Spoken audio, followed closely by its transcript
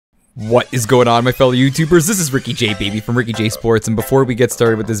What is going on, my fellow YouTubers? This is Ricky J, baby, from Ricky J Sports, and before we get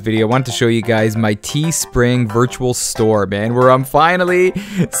started with this video, I wanted to show you guys my Teespring virtual store, man, where I'm finally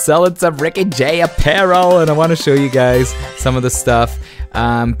selling some Ricky J apparel, and I want to show you guys some of the stuff.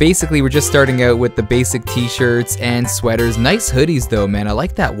 Basically, we're just starting out with the basic t-shirts and sweaters. Nice hoodies, though, man. I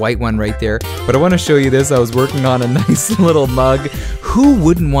like that white one right there, but I want to show you this. I was working on a nice little mug. Who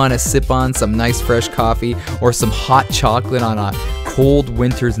wouldn't want to sip on some nice fresh coffee or some hot chocolate on a cold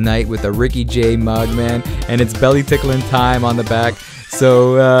winter's night with a Ricky J mug, man? And it's belly tickling time on the back.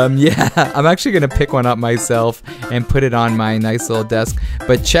 So yeah, I'm actually gonna pick one up myself and put it on my nice little desk.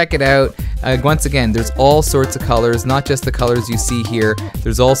 But check it out. Once again, there's all sorts of colors, not just the colors you see here.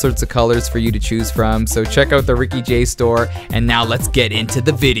 There's all sorts of colors for you to choose from. So check out the Ricky J store. And now let's get into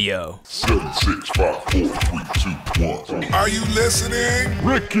the video. 7, 6, 5, 4, 3, 2, 1. Are you listening?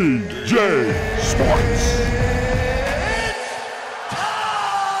 Ricky J Sports.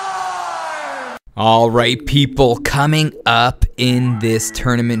 Alright, people, coming up in this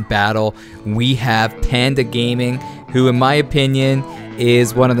tournament battle, we have Panda Gaming, who in my opinion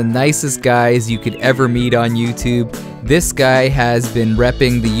is one of the nicest guys you could ever meet on YouTube. This guy has been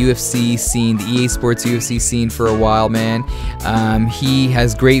repping the UFC scene, the EA Sports UFC scene for a while, man. He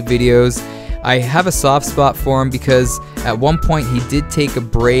has great videos. I have a soft spot for him because at one point he did take a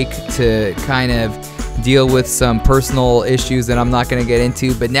break to kind of deal with some personal issues that I'm not going to get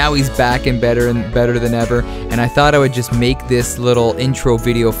into, but now he's back and better than ever, and I thought I would just make this little intro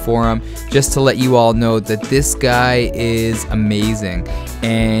video for him just to let you all know that this guy is amazing.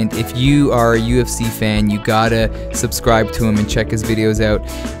 And if you are a UFC fan, you gotta subscribe to him and check his videos out.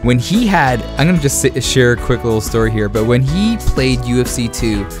 When he had, I'm gonna just share a quick little story here, but when he played UFC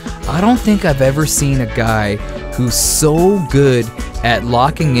 2, I don't think I've ever seen a guy who's so good at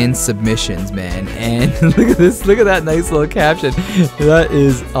locking in submissions, man. And look at this, look at that nice little caption. That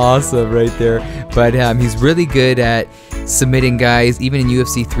is awesome right there. But he's really good at submitting guys, even in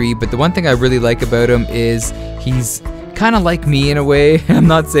UFC 3. But the one thing I really like about him is he's kind of like me in a way. I'm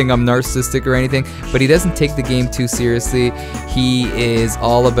not saying I'm narcissistic or anything, but he doesn't take the game too seriously. He is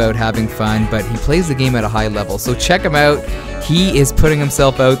all about having fun, but he plays the game at a high level. So check him out. He is putting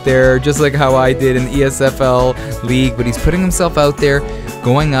himself out there just like how I did in the ESFL league, but he's putting himself out there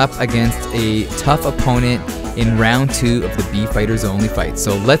going up against a tough opponent in round 2 of the B Fighters Only fight.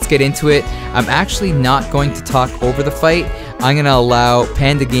 So let's get into it. I'm actually not going to talk over the fight. I'm going to allow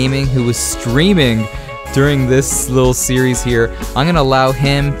Panda Gaming, who was streaming during this little series here, I'm going to allow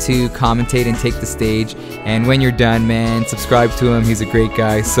him to commentate and take the stage. And when you're done, man, subscribe to him. He's a great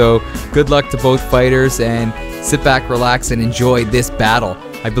guy. So good luck to both fighters, and sit back, relax, and enjoy this battle.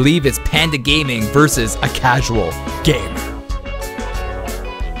 I believe it's Panda Gaming versus Acasualgamer.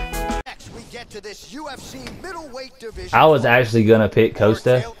 I was actually going to pick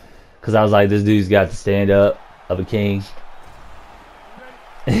Costa because I was like, this dude's got the stand up of a king.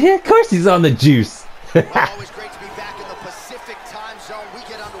 Of course he's on the juice.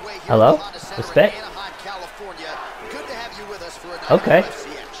 Hello? Respect? Okay.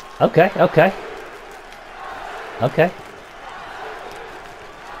 Okay, okay. Okay.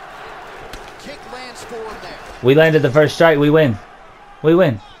 We landed the first strike, we win. We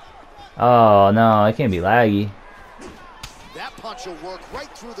win. Oh no, it can't be laggy.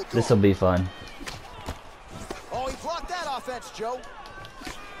 This'll be fun. Oh, he blocked that offense, Joe.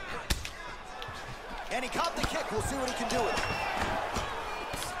 And he caught the kick. We'll see what he can do with it.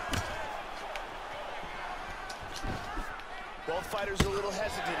 Both fighters are a little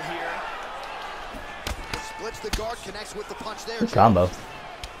hesitant here. Splits the guard, connects with the punch there. Good combo.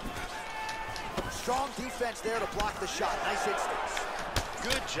 Strong defense there to block the shot. Nice instincts.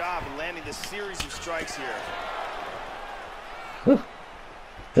 Good job in landing this series of strikes here.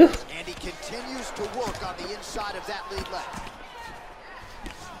 And he continues to work on the inside of that lead left.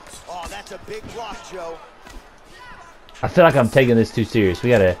 Oh, that's a big block, Joe. I feel like I'm taking this too serious. We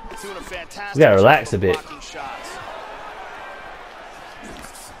gotta relax a bit.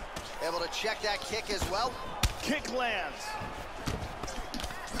 Able to check that kick as well. Kick lands.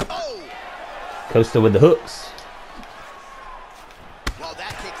 Oh! Costa with the hooks. Well,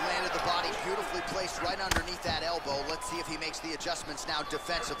 that kick landed the body beautifully placed right underneath that elbow. Let's see if he makes the adjustments now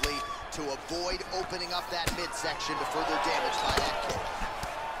defensively to avoid opening up that midsection to further damage by that kick.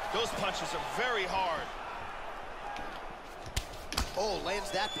 Those punches are very hard. Oh, lands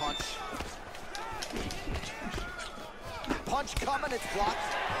that punch. Punch coming, it's blocked.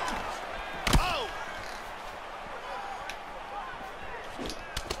 Oh!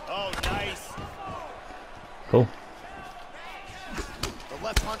 Oh, nice. Cool. The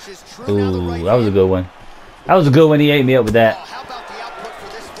left punch is true. Ooh, that was a good one. That was a good one. He ate me up with that. How about the output for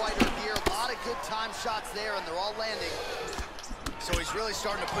this fighter here. A lot of good time shots there, and they're all landing. So he's really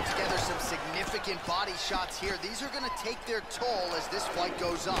starting to put together some significant body shots here. These are going to take their toll as this fight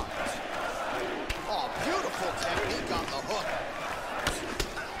goes on. Oh, beautiful technique on the hook.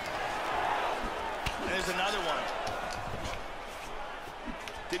 There's another one.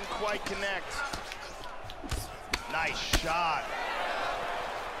 Didn't quite connect. Nice shot.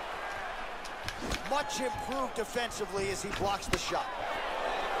 Much improved defensively as he blocks the shot.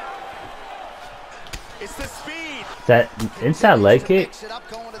 It's the speed. That inside leg kick,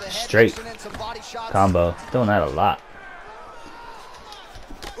 straight combo. Doing that a lot.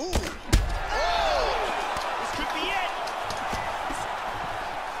 Ooh. Oh, this could be it.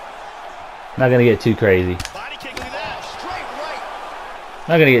 Not gonna get too crazy. Body kick, look at that. Straight right.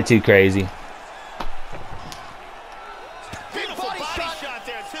 Not gonna get too crazy. Beautiful body shot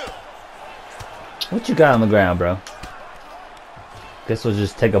there too. What you got on the ground, bro? Guess we'll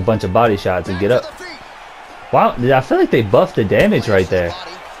just take a bunch of body shots and get up. Wow, I feel like they buffed the damage right there.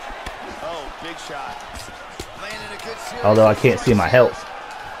 Oh, big shot. Although I can't see my health.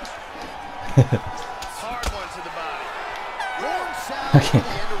 Hard one to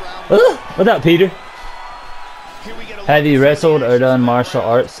the body. What up, Peter? Have you wrestled or done martial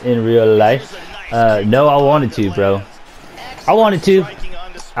arts in real life? No, I wanted to, bro. I wanted to.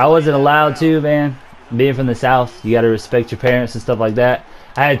 I wasn't allowed to, man. Being from the South, you gotta respect your parents and stuff like that.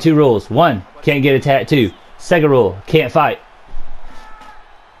 I had 2 rules. 1, can't get a tattoo. 2nd rule, can't fight.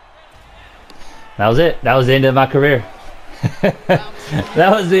 That was it. That was the end of my career.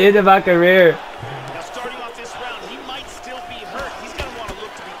 That was the end of my career. Now starting off this round, he might still be hurt. He's going to want to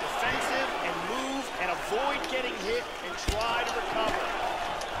look to be defensive and move and avoid getting hit and try to recover.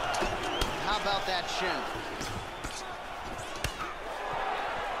 How about that shin?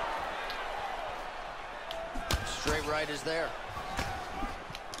 Straight right is there.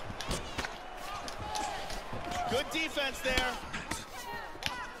 Good defense there.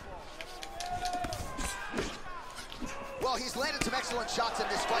 Well, he's landed some excellent shots in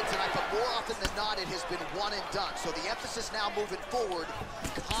this fight tonight, but more often than not, it has been one and done. So the emphasis now moving forward,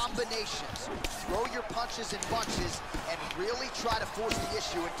 combinations. Throw your punches in bunches and really try to force the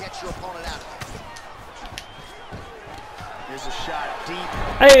issue and get your opponent out of it. Here's a shot deep.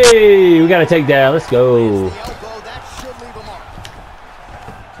 Hey, we got a takedown. Let's go. The elbow, that should leave a mark.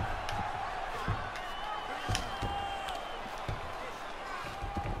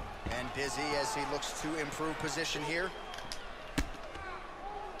 Busy as he looks to improve position here.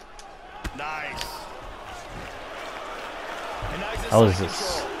 Nice. That was a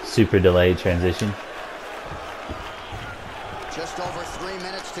super delayed transition. Just over 3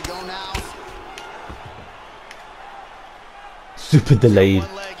 minutes to go now. Super delayed.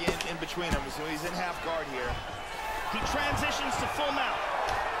 One leg in between them, so he's in half guard here. He transitions to full mount.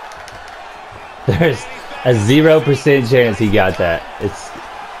 There's a 0% chance he got that. It's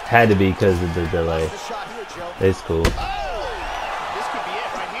had to be because of the delay. It's cool. Oh, this could be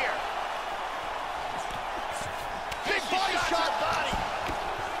it right here. Big body shot. Body.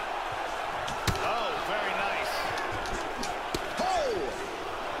 Oh, very nice. Oh!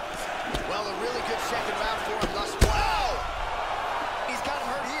 Well, a really good second round for him thus far. Wow! He's got him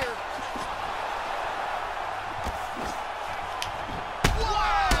hurt here.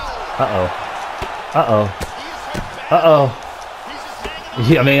 Wow! Uh-oh. Uh-oh. Uh-oh.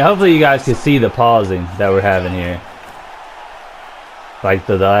 I mean, hopefully you guys can see the pausing that we're having here. Like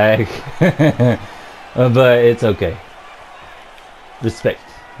the lag. But it's okay. Respect,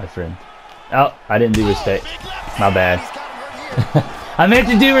 my friend. Oh, I didn't do respect. My bad. I meant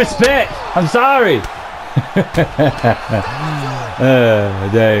to do respect. I'm sorry.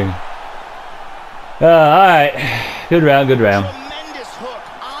 Dang. Alright. Good round, good round.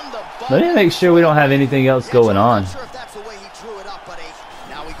 Let me make sure we don't have anything else going on.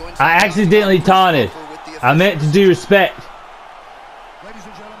 I accidentally taunted. I meant to do respect.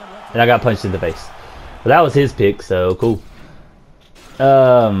 And I got punched in the face. Well, that was his pick, so cool.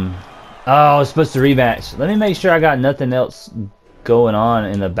 Oh, I was supposed to rematch. Let me make sure I got nothing else going on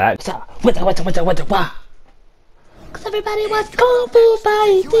in the back. Because everybody wants kung fu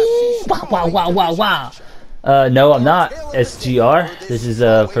fighting. Wow. No, I'm not. SGR. This is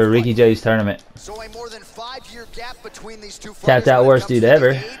for Ricky J's tournament. So a more than 5-year gap between these two Tapped out worst dude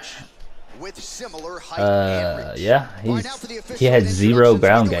ever. With similar height and reach. Yeah, he had 0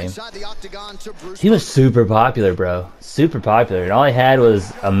 ground game. He was super popular, bro. Super popular. And all he had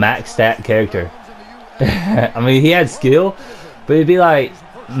was a max stat character. I mean, he had skill, but it'd be like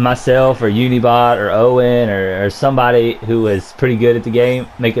myself or Unibot or Owen or somebody who was pretty good at the game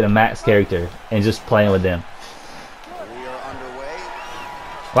making a max character and just playing with them. We are underway.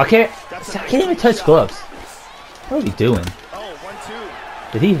 Well, I can't even touch gloves. What are we doing? Oh,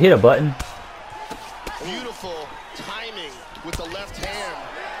 1-2. Did he hit a button? Beautiful timing with the left hand.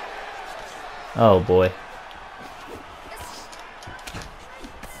 Oh boy.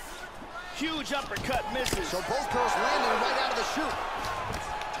 Huge uppercut misses. So both girls landing right out of the chute.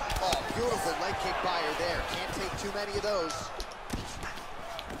 Oh, beautiful leg kick by her there. Can't take too many of those.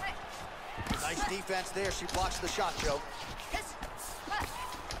 Nice defense there. She blocks the shot, Joe.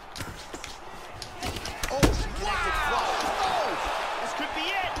 Oh, she connected flush. Oh, This could be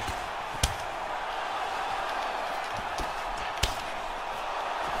it.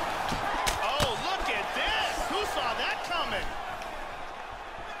 Oh, look at this. Who saw that coming?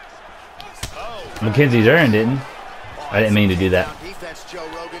 Oh. Mackenzie's earned, didn't? I didn't mean to do that. Defense, Joe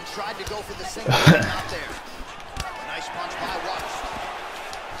Rogan tried to go for the single, but not there. Nice punch by Waters.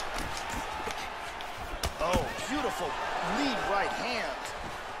 Oh, beautiful lead right hand.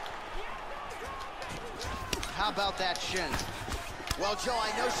 How about that shin? Well, Joe,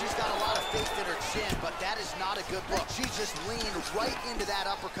 I know she's got a lot of faith in her chin, but that is not a good look. She just leaned right into that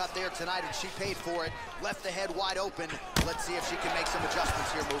uppercut there tonight, and she paid for it. Left the head wide open. Let's see if she can make some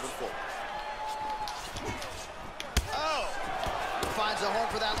adjustments here moving forward. Oh. Finds a home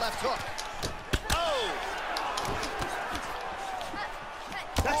for that left hook. Oh.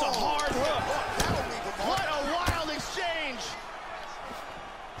 That's a hard hook. That'll leave a mark. What a wild exchange.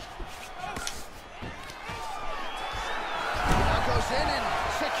 Now goes in and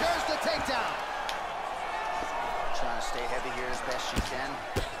secures the takedown. Trying to stay heavy here as best she can.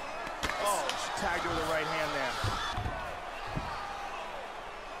 Oh, she tagged her with the right hand there.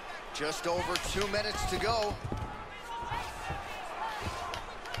 Just over 2 minutes to go.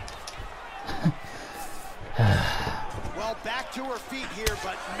 Well, back to her feet here,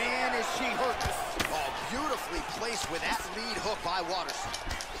 but man, is she hurt. Oh, beautifully placed with that lead hook by Waters.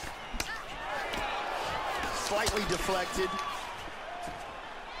 Slightly deflected.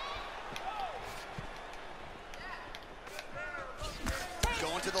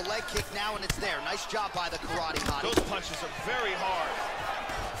 Going to the leg kick now, and it's there. Nice job by the karate hottie. Those punches are very hard.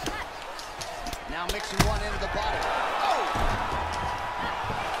 Now mixing one into the body. Oh!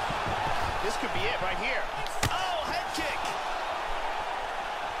 This could be it right here. Oh, head kick.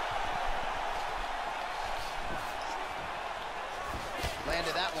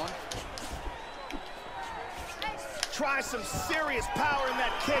 Landed that one. Try some serious power in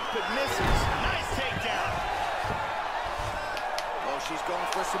that kick, but misses. Nice takedown. Oh, she's going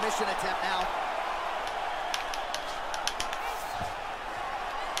for a submission attempt now.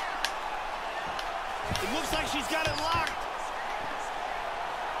 It looks like she's got it locked.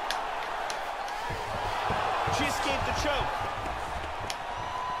 She escaped the choke.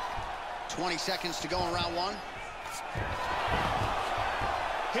 20 seconds to go in round one.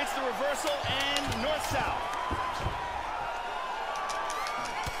 Hits the reversal and north-south.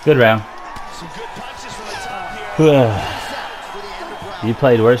 Good round. Some good punches from the top here. For the end of round. You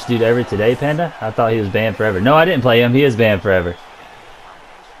played worst dude ever today, Panda? I thought he was banned forever. No, I didn't play him. He is banned forever.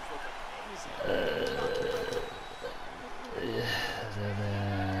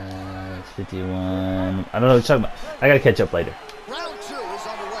 It's 51. I don't know what you're talking about. I gotta catch up later. Round two is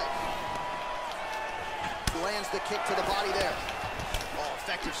underway. Lands the kick to the body there. Oh,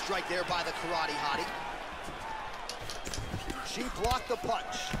 effective strike there by the karate hottie. She blocked the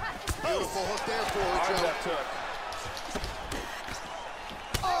punch. Beautiful hook there for her, Hard Joe. left hook.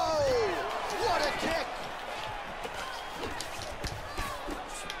 Oh, what a kick.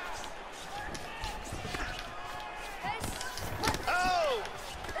 Oh!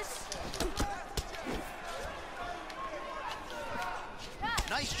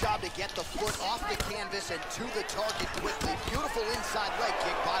 Nice job to get the foot off the canvas and to the target quickly. Beautiful inside leg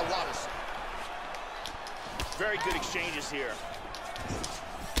kick by Waters. Very good exchanges here.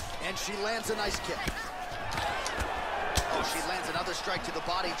 And she lands a nice kick. Oh, she lands another strike to the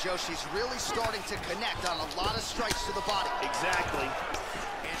body, Joe. She's really starting to connect on a lot of strikes to the body. Exactly.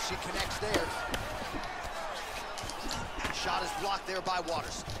 And she connects there. Shot is blocked there by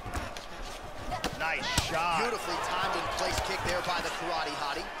Waters. Nice shot. Beautifully timed and placed kick there by the karate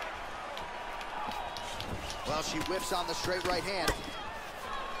hottie. Well, she whips on the straight right hand.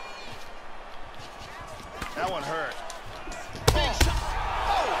 That one hurt. Big shot.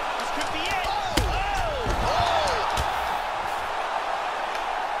 Oh! This could be it.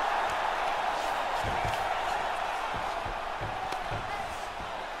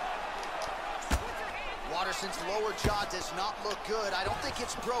 Waterson's lower jaw does not look good. I don't think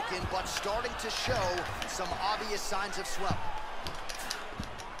it's broken, but starting to show some obvious signs of swelling.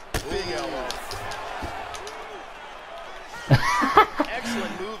 Big elbow.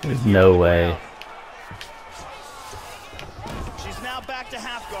 Excellent movement. There's no way. She's now back to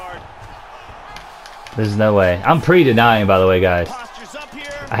half guard. There's no way. I'm pre-denying, by the way, guys. Postures up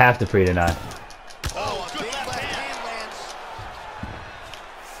here. I have to pre-deny. Oh, A good big left left hand. hand lands.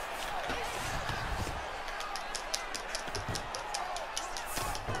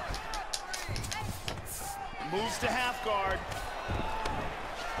 Moves to half guard.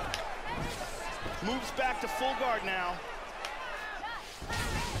 Moves back to full guard now.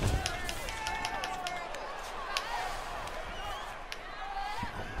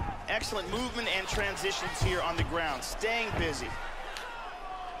 Excellent movement and transitions here on the ground. Staying busy.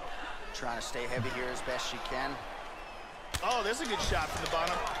 Trying to stay heavy here as best she can. Oh, there's a good shot from the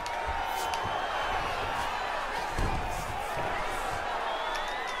bottom.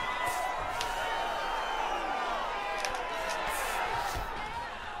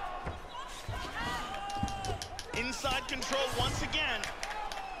 Inside control once again.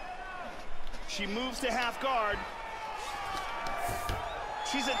 She moves to half guard.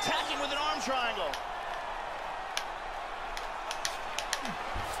 She's attacking with an arm triangle.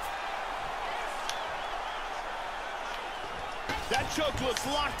 That choke looks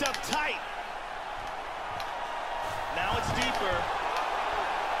locked up tight. Now it's deeper.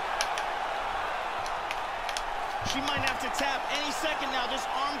 She might have to tap any second now. This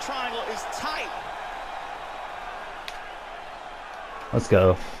arm triangle is tight. Let's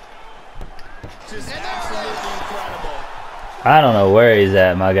go. Just absolutely incredible. I don't know where he's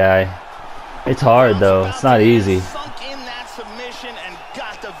at, my guy. It's hard, though. It's not easy. Sunk in that submission and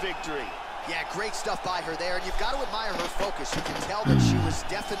got the victory. Yeah, great stuff by her there, and you've got to admire her focus. You can tell that she was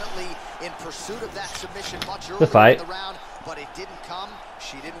definitely in pursuit of that submission much earlier fight. in the round, but it didn't come.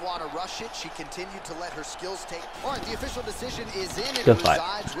 She didn't want to rush it. She continued to let her skills take part. The official decision is in, and it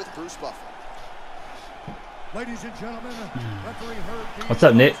resides with Bruce Buffer. Ladies and gentlemen, referee Herb. What's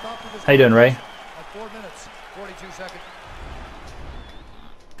up, Nick? How you doing, Ray? At 4 minutes, 42 seconds.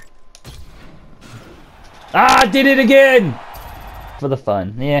 Ah, I did it again! For the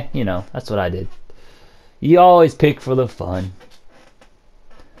fun. Yeah, you know, that's what I did. You always pick for the fun.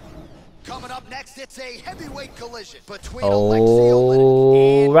 Coming up next, it's a heavyweight collision between Acasualgamer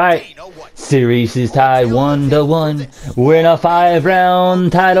All and right. Dana White. Series is tied 1-1. We're in a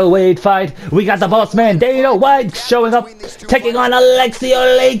 5-round title weight fight. We got the boss man Dana White showing up, taking on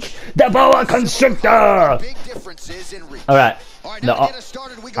Alexio Lake, the boa constrictor. Big differences in reach. All right. Now No, to get us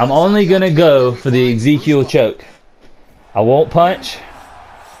started, we go I'm only inside the gonna go octagon for the find Ezekiel Bruce Buffer. choke. I won't punch.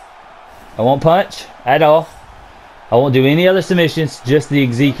 I won't punch at all. I won't do any other submissions, just the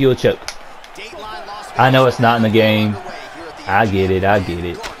Ezekiel choke. Dateline Las Vegas I know it's not in the game. underway here at the I get it, I get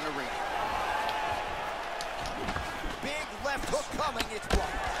it. Gordon Arena. Big left hook coming, it's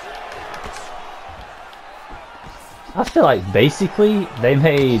blocked. I feel like basically they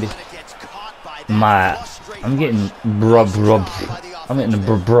made Olynyk gets caught by that my. flush straight I'm getting punch. I'm getting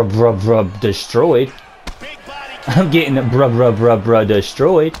destroyed. Big body kick, I'm getting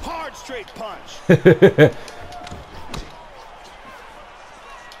destroyed. hard straight punch.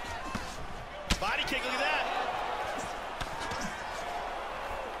 Body kick, look at that.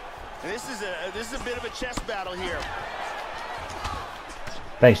 And this is a bit of a chest battle here.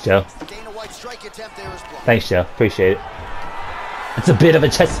 Thanks, Joe. Dana White's strike attempt there is blocked. Thanks, Joe. Appreciate it. It's a bit of a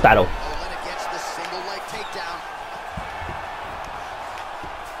chest battle. Olynyk gets the single leg takedown.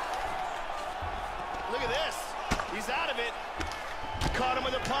 Look at this. He's out of it. Caught him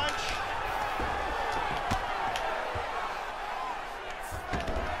with a punch.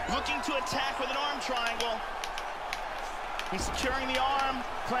 Looking to attack with an arm triangle. He's securing the arm,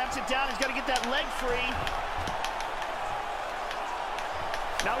 clamps it down. He's got to get that leg free.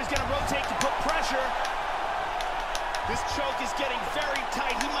 Now he's going to rotate to put pressure. This choke is getting very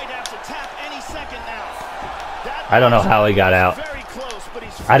tight. He might have to tap any second now. That I don't know how he got out. very close, but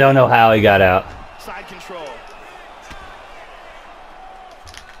he's I don't know how he got out. side control.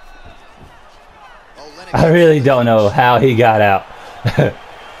 Olynyk I really don't know how he got out. he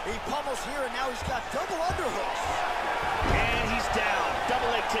pummels here, and now he's got double underhooks. And he's down. Double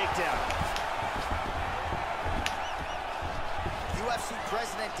leg takedown. UFC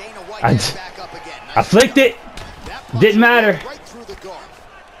President Dana White I- is back up again. I flicked it. That punch Didn't matter. Right through the guard.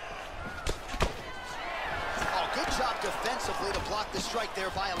 Oh, good job defensively to block the strike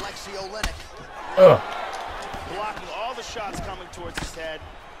there by Alexei Olynyk. Ugh. Blocking all the shots coming towards his head.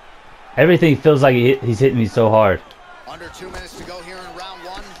 Everything feels like he's hitting me so hard. Under 2 minutes to go here in round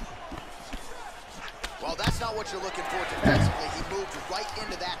one. Well, that's not what you're looking for defensively. He moved right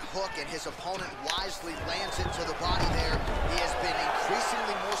into that hook, and his opponent wisely lands it to the body there. He has been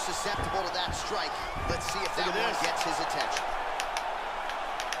increasingly more susceptible to that strike. Let's see if that Look at one this. gets his attention.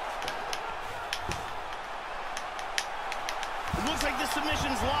 the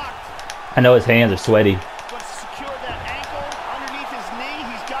submission's locked. I know his hands are sweaty. Let's secure that ankle underneath his knee.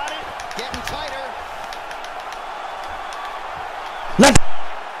 He's got it. Getting tighter. Let's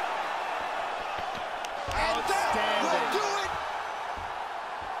Will do it.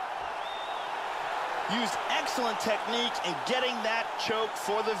 Used excellent technique in getting that choke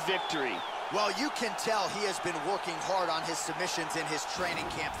for the victory. Well, you can tell he has been working hard on his submissions in his training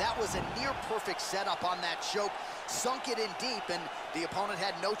camp. That was a near-perfect setup on that choke. Sunk it in deep, and the opponent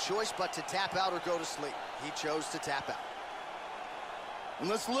had no choice but to tap out or go to sleep. He chose to tap out. And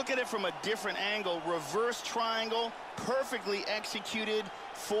let's look at it from a different angle. Reverse triangle, perfectly executed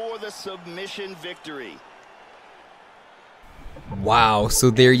for the submission victory. Wow, so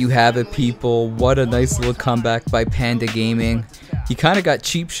there you have it, people. What a nice little comeback by Panda Gaming. He kind of got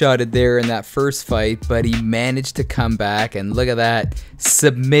cheap-shotted there in that first fight, but he managed to come back, and look at that,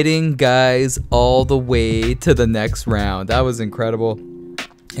 submitting guys all the way to the next round. That was incredible.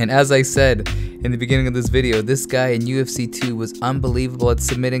 And as I said in the beginning of this video, this guy in UFC 2 was unbelievable at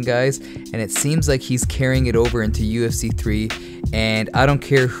submitting guys, and it seems like he's carrying it over into UFC 3. And I don't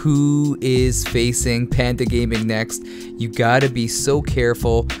care who is facing Panda Gaming next, you gotta be so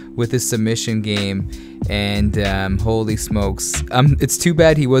careful with his submission game. And holy smokes, it's too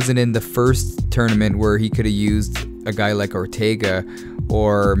bad he wasn't in the first tournament where he could have used a guy like Ortega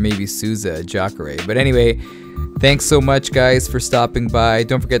or maybe Souza, Jacare. But anyway, thanks so much, guys, for stopping by.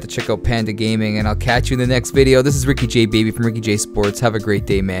 Don't forget to check out Panda Gaming, and I'll catch you in the next video. This is Ricky J, baby, from Ricky J Sports. Have a great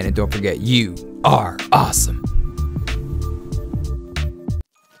day, man, and don't forget, you are awesome.